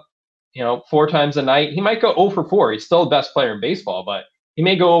up, 4 times a night. He might go 0 for 4. He's still the best player in baseball, but he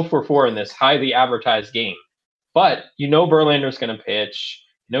may go 0 for 4 in this highly advertised game. But Verlander's going to pitch.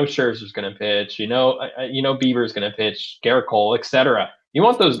 Scherzer's going to pitch. Bieber's going to pitch. Garrett Cole, etc. You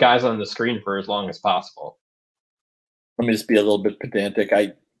want those guys on the screen for as long as possible. Let me just be a little bit pedantic.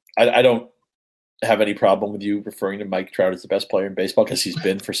 I don't have any problem with you referring to Mike Trout as the best player in baseball because he's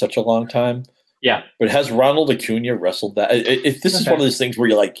been for such a long time. Yeah. But has Ronald Acuna wrestled that? If this is one of those things where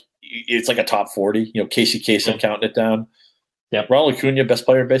you're like, it's like a top 40, Casey Kasem counting it down. Yeah. Ronald Acuna, best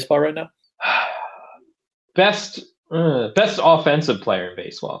player in baseball right now? Best offensive player in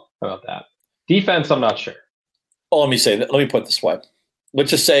baseball. How about that? Defense, I'm not sure. Well, let me put it this way. Let's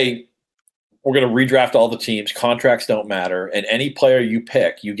just say we're going to redraft all the teams. Contracts don't matter. And any player you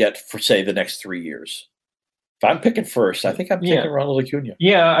pick, you get for, say, the next 3 years. If I'm picking first, I think I'm taking Ronald Acuna.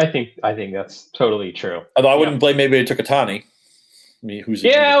 Yeah, I think that's totally true. Although I wouldn't blame maybe I took Ohtani.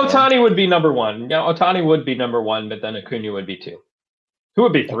 Ohtani would be number 1. Yeah, Ohtani would be number 1, but then Acuna would be 2. Who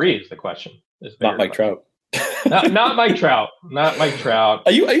would be 3 is the question. Not Mike Trout. not Mike Trout. Not Mike Trout.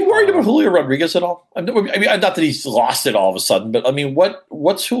 Are you worried about Julio Rodriguez at all? I mean, not that he's lost it all of a sudden, but I mean,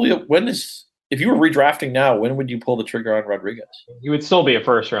 what's Julio? If you were redrafting now, when would you pull the trigger on Rodriguez? He would still be a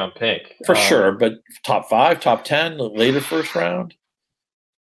first round pick for sure, but top 5, top 10, later first round.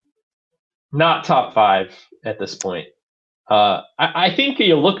 Not top 5 at this point. I think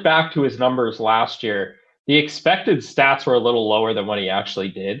you look back to his numbers last year. The expected stats were a little lower than what he actually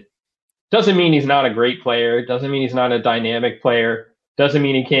did. Doesn't mean he's not a great player. Doesn't mean he's not a dynamic player. Doesn't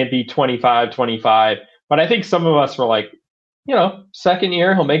mean he can't be 25. But I think some of us were like, second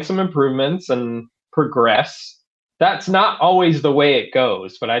year, he'll make some improvements and progress. That's not always the way it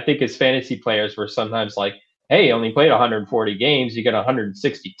goes. But I think his fantasy players were sometimes like, hey, he only played 140 games. You get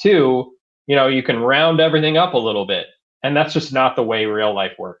 162. You can round everything up a little bit. And that's just not the way real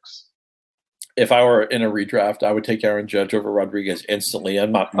life works. If I were in a redraft, I would take Aaron Judge over Rodriguez instantly.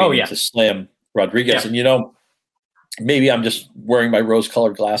 I'm not meaning to slam Rodriguez. Yeah. And, maybe I'm just wearing my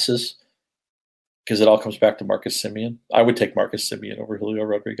rose-colored glasses because it all comes back to Marcus Semien. I would take Marcus Semien over Julio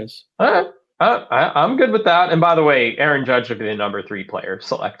Rodriguez. All right. I'm good with that. And by the way, Aaron Judge would be the number 3 player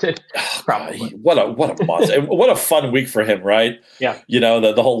selected. Probably. What a monster. And what a fun week for him, right? Yeah.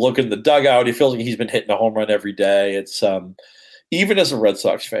 The whole look in the dugout. He feels like he's been hitting a home run every day. It's even as a Red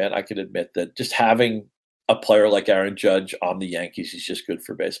Sox fan, I can admit that just having a player like Aaron Judge on the Yankees is just good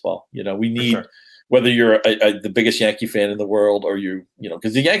for baseball. We whether you're the biggest Yankee fan in the world or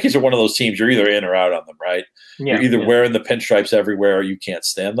because the Yankees are one of those teams, you're either in or out on them, right? Yeah, you're either wearing the pinstripes everywhere or you can't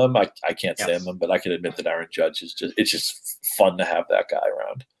stand them. I can't stand them, but I can admit that Aaron Judge it's just fun to have that guy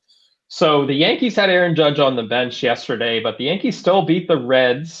around. So the Yankees had Aaron Judge on the bench yesterday, but the Yankees still beat the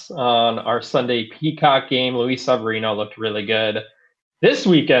Reds on our Sunday Peacock game. Luis Severino looked really good. This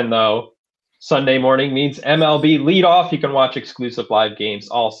weekend, though, Sunday morning means MLB leadoff. You can watch exclusive live games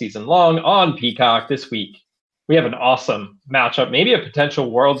all season long on Peacock. This week, we have an awesome matchup, maybe a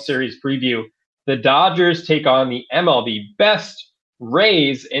potential World Series preview. The Dodgers take on the MLB best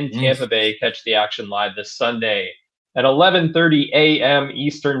Rays in Tampa Bay. Catch the action live this Sunday at 11:30 a.m.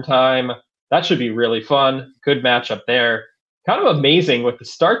 Eastern time. That should be really fun. Good matchup there. Kind of amazing with the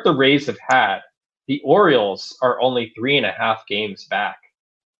start the Rays have had. The Orioles are only 3.5 games back.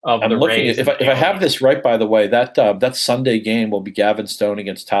 I'm looking at, if I have this right, by the way, that Sunday game will be Gavin Stone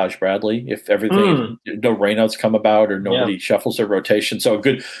against Taj Bradley. If everything, no rainouts come about or nobody shuffles their rotation. So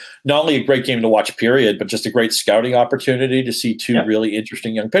not only a great game to watch, period, but just a great scouting opportunity to see two really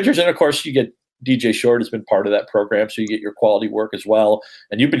interesting young pitchers. And of course, you get DJ Short has been part of that program, so you get your quality work as well.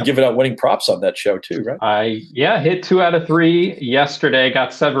 And you've been giving out winning props on that show too, right? I hit 2 out of 3 yesterday.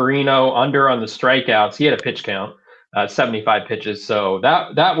 Got Severino under on the strikeouts. He had a pitch count. 75 pitches. So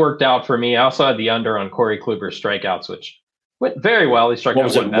that worked out for me. I also had the under on Corey Kluber's strikeouts, which went very well. He struck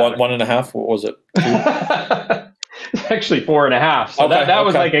out 1.5? What was it? Actually 4.5. So that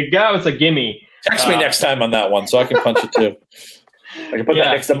was was a gimme. Text me next time on that one so I can punch it too. I can put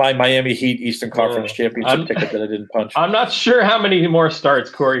that next to my Miami Heat Eastern Conference Championship ticket that I didn't punch. I'm not sure how many more starts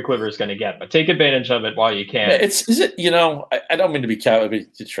Corey Kluber is going to get, but take advantage of it while you can. I don't mean to be cavalier.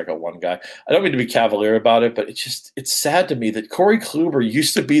 He struck out one guy. I don't mean to be cavalier about it, but it's sad to me that Corey Kluber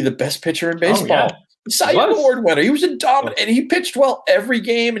used to be the best pitcher in baseball. Cy Young Award winner. He was a dominant, and he pitched well every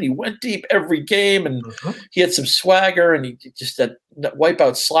game, and he went deep every game, and he had some swagger, and he just that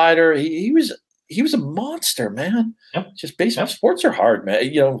wipeout slider. He was a monster, man. Yep. Just baseball sports are hard,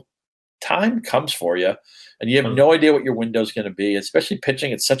 man. Time comes for you, and you have no idea what your window is going to be. Especially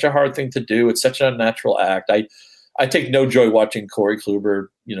pitching, it's such a hard thing to do. It's such an unnatural act. I take no joy watching Corey Kluber,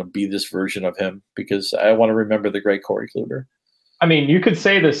 be this version of him because I want to remember the great Corey Kluber. I mean, you could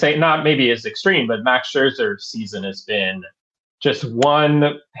say the same, not maybe as extreme, but Max Scherzer's season has been just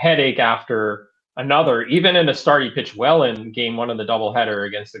one headache after another. Even in a start, he pitched well in game 1 of the doubleheader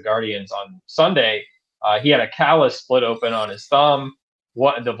against the Guardians on Sunday. He had a callus split open on his thumb.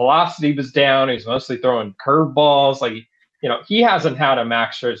 The velocity was down. He was mostly throwing curveballs. He hasn't had a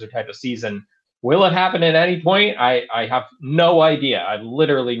Max Scherzer type of season. Will it happen at any point? I have no idea. I have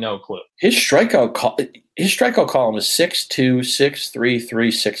literally no clue. His strikeout column is 6.2, 6.3,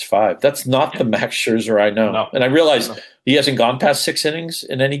 3.65. That's not the Max Scherzer I know. No. And I realize he hasn't gone past 6 innings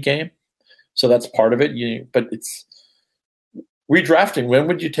in any game. So that's part of it. But it's redrafting. When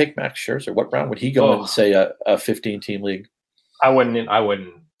would you take Max Scherzer? What round would he go in, say, a 15-team league? I wouldn't.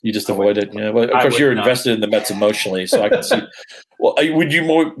 You just avoid it. Yeah. Well, of course, you're invested in the Mets emotionally, so I can see. Well, would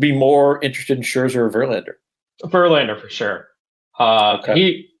you be more interested in Scherzer or Verlander? Verlander for sure.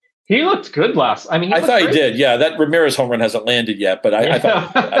 Okay. He looked good last. I mean, I thought he did. Yeah, that Ramirez home run hasn't landed yet, but I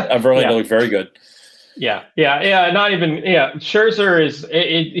thought Verlander looked very good. Yeah. Not even. Yeah, Scherzer is.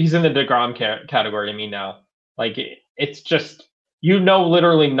 He's in the DeGrom category. I mean, now, it's just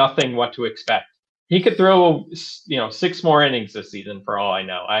literally nothing what to expect. He could throw 6 more innings this season for all I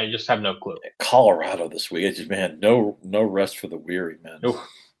know. I just have no clue. Colorado this week, it's just no rest for the weary, man. Oof.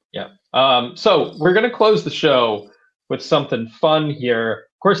 Yeah. So we're gonna close the show with something fun here.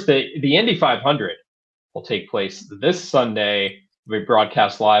 Of course, the Indy 500 will take place this Sunday. We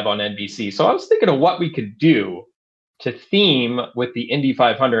broadcast live on NBC. So I was thinking of what we could do to theme with the Indy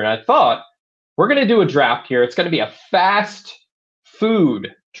 500. And I thought we're going to do a draft here. It's going to be a fast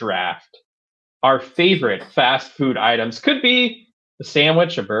food draft. Our favorite fast food items could be a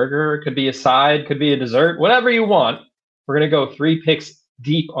sandwich, a burger, could be a side, could be a dessert, whatever you want. We're going to go 3 picks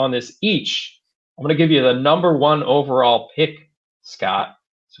deep on this each. I'm going to give you the number 1 overall pick, Scott.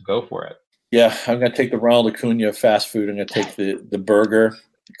 So go for it. Yeah, I'm going to take the Ronald Acuna of fast food. I'm going to take the burger.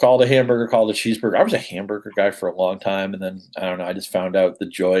 Call it a hamburger, call it a cheeseburger. I was a hamburger guy for a long time, and then, I don't know, I just found out the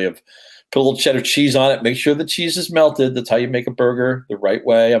joy of put a little cheddar cheese on it, make sure the cheese is melted. That's how you make a burger the right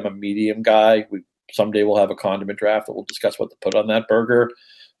way. I'm a medium guy. Someday we'll have a condiment draft that we'll discuss what to put on that burger.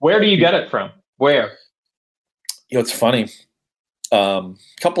 Where do you get it from? Where? It's funny.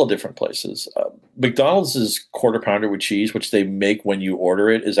 Couple of different places. McDonald's is quarter pounder with cheese, which they make when you order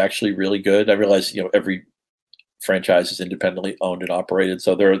it, is actually really good. I realize, every franchises independently owned and operated.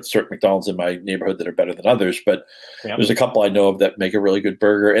 So there are certain McDonald's in my neighborhood that are better than others, but there's a couple I know of that make a really good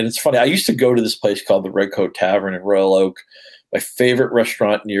burger. And it's funny, I used to go to this place called the Red Coat Tavern in Royal Oak, my favorite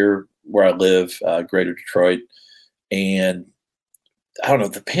restaurant near where I live, Greater Detroit. And I don't know,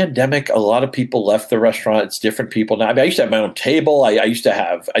 the pandemic, a lot of people left the restaurant. It's different people now. I mean, I used to have my own table. I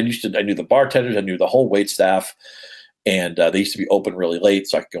knew the bartenders, I knew the whole wait staff, and they used to be open really late,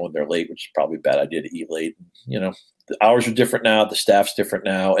 so I could go in there late, which is probably a bad idea to eat late. You know, the hours are different now. The staff's different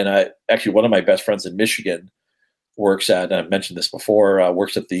now. And one of my best friends in Michigan works at, and I've mentioned this before,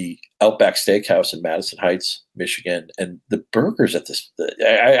 works at the Outback Steakhouse in Madison Heights, Michigan. And the burgers at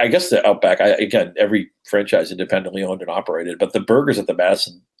I guess the Outback, again, every franchise independently owned and operated, but the burgers at the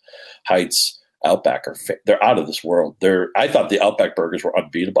Madison Heights Outback they're out of this world. I thought the Outback burgers were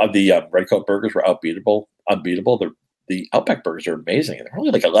unbeatable. The Red Coat burgers were unbeatable. The Outback burgers are amazing. They're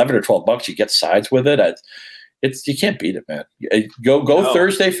only like $11 or $12. You get sides with it. You can't beat it, man. Go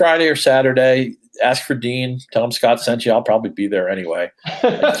Thursday, Friday, or Saturday. Ask for Dean. Tell him Scott sent you. I'll probably be there anyway.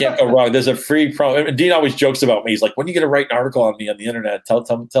 You can't go wrong. There's a free promo. And Dean always jokes about me. He's like, when are you going to write an article on me on the internet? Tell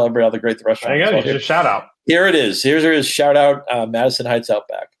everybody how great the restaurant is. There you go. Just shout out. Here it is. Here's his shout out, Madison Heights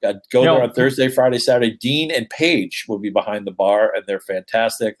Outback. Go there on Thursday, Friday, Saturday. Dean and Paige will be behind the bar, and they're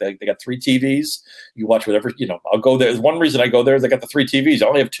fantastic. They got 3 TVs. You watch whatever, I'll go there. One reason I go there is they got the 3 TVs. I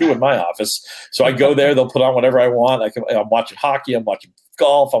only have 2 in my office. So I go there. They'll put on whatever I want. I'm watching hockey. I'm watching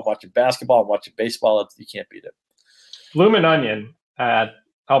golf. I'm watching basketball. I'm watching baseball. You can't beat it. Bloomin' Onion at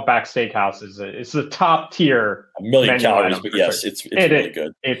Outback Steakhouse is the top tier. A million calories, but yes, it's really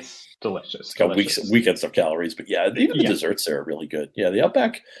good. It's delicious. It's got weekends of calories, but even the desserts there are really good. Yeah, the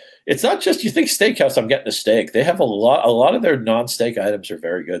Outback. It's not just you think steakhouse. I'm getting a steak. They have a lot of their non-steak items are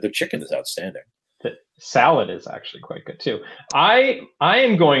very good. Their chicken is outstanding. The salad is actually quite good too. I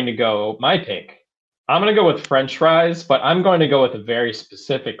am going to go my pick. I'm going to go with French fries, but I'm going to go with a very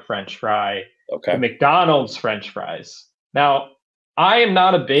specific French fry. Okay. The McDonald's French fries. Now, I am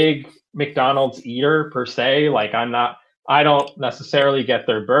not a big McDonald's eater per se. Like I don't necessarily get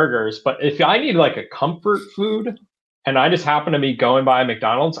their burgers, but if I need like a comfort food and I just happen to be going by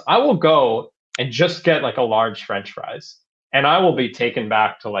McDonald's, I will go and just get like a large French fries. And I will be taken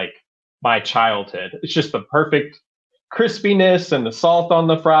back to like my childhood. It's just the perfect crispiness and the salt on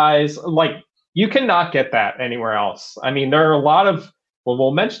the fries. Like you cannot get that anywhere else. I mean, there are a lot of,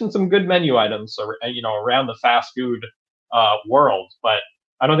 we'll mention some good menu items, around the fast food world, but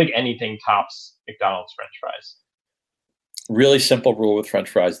I don't think anything tops McDonald's French fries. Really simple rule with French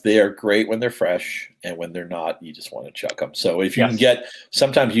fries. They are great when they're fresh, and when they're not, you just want to chuck them. So if you can get,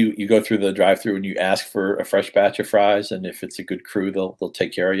 sometimes you go through the drive-through and you ask for a fresh batch of fries, and if it's a good crew, they'll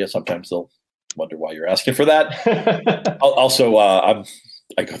take care of you. Sometimes they'll wonder why you're asking for that. Also,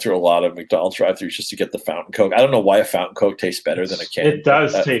 I go through a lot of McDonald's drive-thrus just to get the fountain Coke. I don't know why a fountain Coke tastes better than a can. It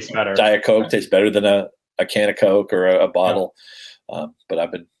does taste better. Diet Coke tastes better than a can of Coke or a bottle. But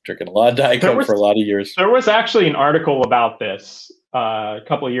I've been drinking a lot of Diet Coke for a lot of years. There was actually an article about this a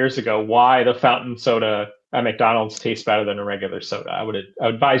couple of years ago, why the fountain soda at McDonald's tastes better than a regular soda. I would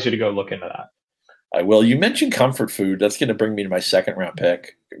advise you to go look into that. I will. You mentioned comfort food. That's going to bring me to my second round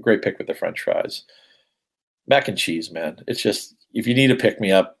pick. Great pick with the French fries. Mac and cheese, man. It's just, if you need to pick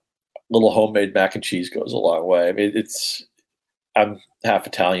me up, little homemade mac and cheese goes a long way. I mean, I'm half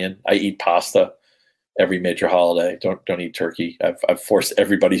Italian. I eat pasta every major holiday. Don't eat turkey. I've forced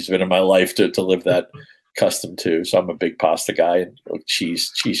everybody who's been in my life to live that custom too. So I'm a big pasta guy, and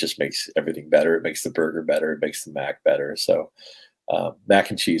cheese just makes everything better. It makes the burger better. It makes the mac better. So mac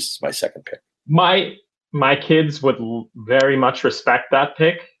and cheese is my second pick. My kids would very much respect that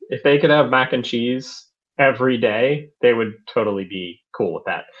pick. If they could have mac and cheese every day, they would totally be cool with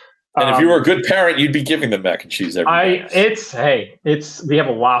that. And if you were a good parent, you'd be giving them mac and cheese every day. We have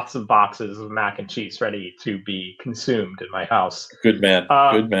lots of boxes of mac and cheese ready to be consumed in my house. Good man.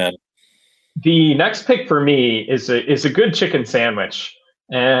 Good man. The next pick for me is a good chicken sandwich.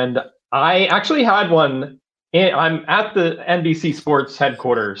 And I actually had one. I'm at the NBC Sports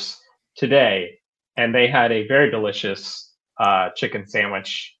headquarters today, and they had a very delicious chicken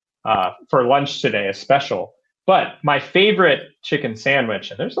sandwich for lunch today, a special. But my favorite chicken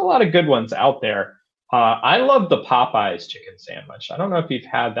sandwich, and there's a lot of good ones out there, I love the Popeyes chicken sandwich. I don't know if you've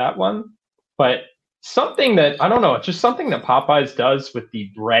had that one, but something that, I don't know, it's just something that Popeyes does with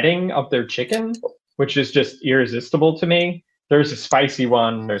the breading of their chicken, which is just irresistible to me. There's a spicy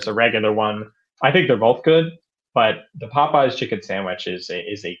one, there's a regular one. I think they're both good, but the Popeyes chicken sandwich is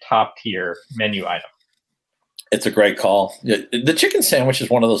a top tier menu item. It's a great call. The chicken sandwich is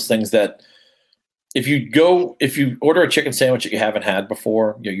one of those things that if you order a chicken sandwich that you haven't had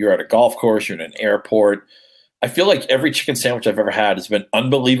before, you're at a golf course, you're in an airport, I feel like every chicken sandwich I've ever had has been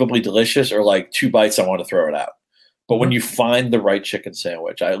unbelievably delicious, or like 2 bites, I want to throw it out. But when you find the right chicken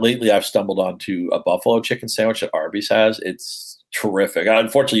sandwich, lately I've stumbled onto a buffalo chicken sandwich that Arby's has. It's terrific.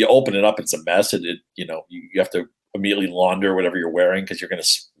 Unfortunately, you open it up, it's a mess. You have to immediately launder whatever you're wearing because you're going to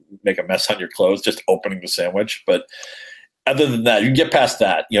make a mess on your clothes just opening the sandwich. But other than that, you can get past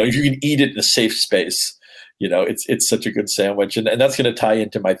that. If you can eat it in a safe space, it's such a good sandwich. And that's going to tie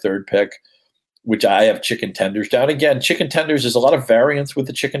into my third pick, which I have chicken tenders down. Again, chicken tenders, there's a lot of variance with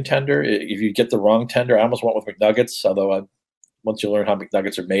the chicken tender. If you get the wrong tender, I almost went with McNuggets, although once you learn how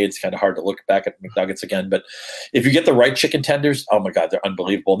McNuggets are made, it's kind of hard to look back at McNuggets again. But if you get the right chicken tenders, oh my God, they're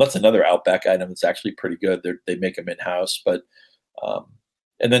unbelievable. And that's another Outback item that's actually pretty good. They make them in-house. But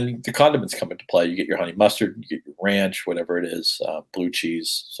and then the condiments come into play. You get your honey mustard, you get your ranch, whatever it is, blue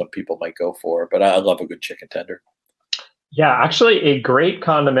cheese, some people might go for. But I love a good chicken tender. Yeah, actually a great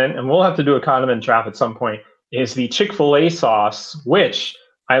condiment, and we'll have to do a condiment draft at some point, is the Chick-fil-A sauce, which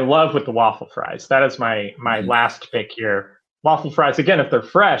I love with the waffle fries. That is my last pick here. Waffle fries, again, if they're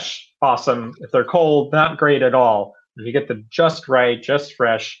fresh, awesome. If they're cold, not great at all. If you get them just right, just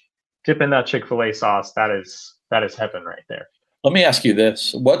fresh, dip in that Chick-fil-A sauce. That is heaven right there. Let me ask you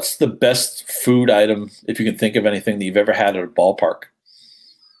this. What's the best food item, if you can think of anything, that you've ever had at a ballpark?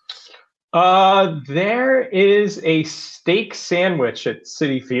 There is a steak sandwich at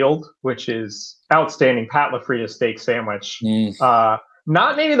Citi Field, which is outstanding. Pat LaFrida's steak sandwich.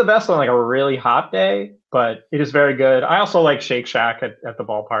 Not maybe the best on like a really hot day, but it is very good. I also like Shake Shack at the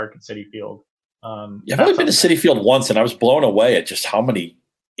ballpark at Citi Field. I've only been to Citi Field once, and I was blown away at just how many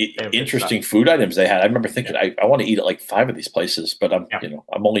interesting food items they had. I remember thinking, I want to eat at like 5 of these places, but I'm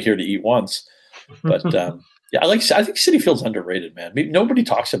only here to eat once. But I think Citi Field's underrated, man. Maybe nobody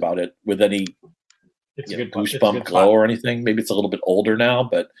talks about it with any goosebump glow or anything. Maybe it's a little bit older now,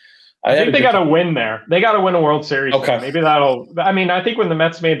 but I think they got to win there. They got to win a World Series. Okay. Maybe I think when the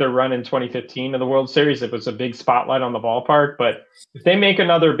Mets made their run in 2015 to the World Series, it was a big spotlight on the ballpark. But if they make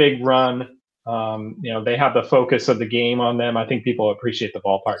another big run, they have the focus of the game on them. I think people appreciate the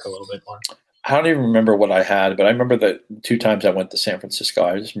ballpark a little bit more. I don't even remember what I had, but I remember the 2 times I went to San Francisco.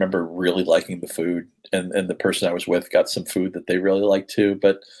 I just remember really liking the food, and the person I was with got some food that they really liked too.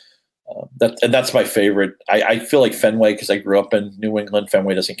 But that's my favorite. I feel like Fenway, because I grew up in New England,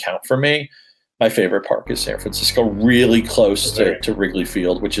 Fenway doesn't count for me. My favorite park is San Francisco, really close to Wrigley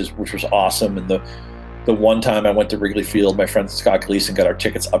Field, which was awesome. And the one time I went to Wrigley Field, my friend Scott Gleason got our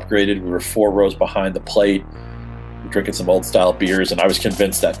tickets upgraded. We were 4 rows behind the plate, drinking some old style beers, and I was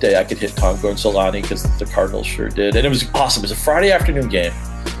convinced that day I could hit Congo and Solani because the Cardinals sure did. And it was awesome. It was a Friday afternoon game,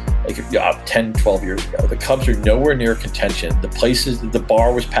 like 10, 12 years ago. The Cubs are nowhere near contention. The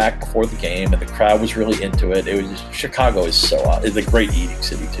bar was packed before the game, and the crowd was really into it. It was Chicago is it's a great eating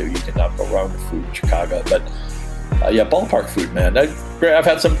city too. You cannot go wrong with food in Chicago. But ballpark food, man. I've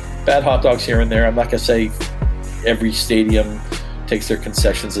had some bad hot dogs here and there. I'm not gonna say every stadium takes their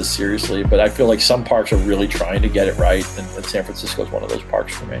concessions as seriously, but I feel like some parks are really trying to get it right, and San Francisco is one of those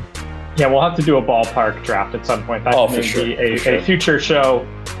parks for me. Yeah, we'll have to do a ballpark draft at some point. That may be a future show.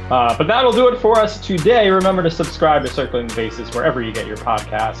 But that'll do it for us today. Remember to subscribe to Circling the Bases wherever you get your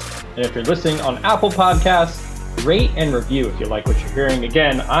podcasts. And if you're listening on Apple Podcasts, rate and review if you like what you're hearing.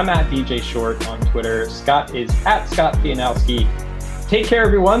 Again, I'm at DJ Short on Twitter. Scott is at Scott Pianowski. Take care,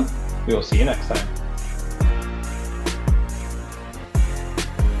 everyone. We will see you next time.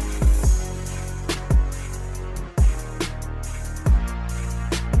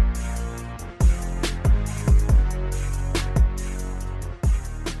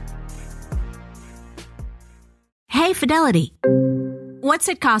 Hey, Fidelity. What's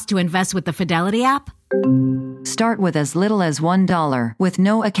it cost to invest with the Fidelity app? Start with as little as $1 with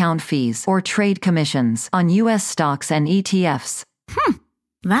no account fees or trade commissions on U.S. stocks and ETFs.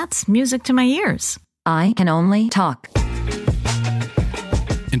 That's music to my ears. I can only talk.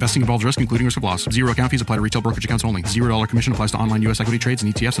 Investing involves risk, including risk of loss. Zero account fees apply to retail brokerage accounts only. $0 commission applies to online U.S. equity trades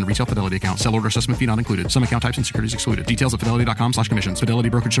and ETFs and retail Fidelity accounts. Sell order assessment fee not included. Some account types and securities excluded. Details at fidelity.com/commissions. Fidelity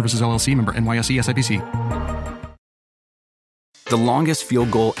Brokerage Services, LLC, member NYSE, SIPC. The longest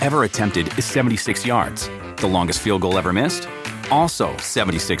field goal ever attempted is 76 yards. The longest field goal ever missed? Also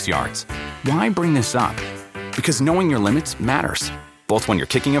 76 yards. Why bring this up? Because knowing your limits matters, both when you're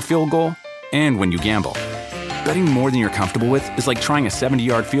kicking a field goal and when you gamble. Betting more than you're comfortable with is like trying a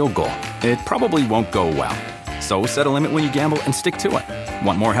 70-yard field goal. It probably won't go well. So set a limit when you gamble and stick to it.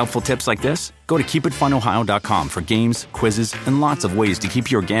 Want more helpful tips like this? Go to keepitfunohio.com for games, quizzes, and lots of ways to keep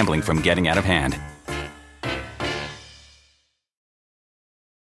your gambling from getting out of hand.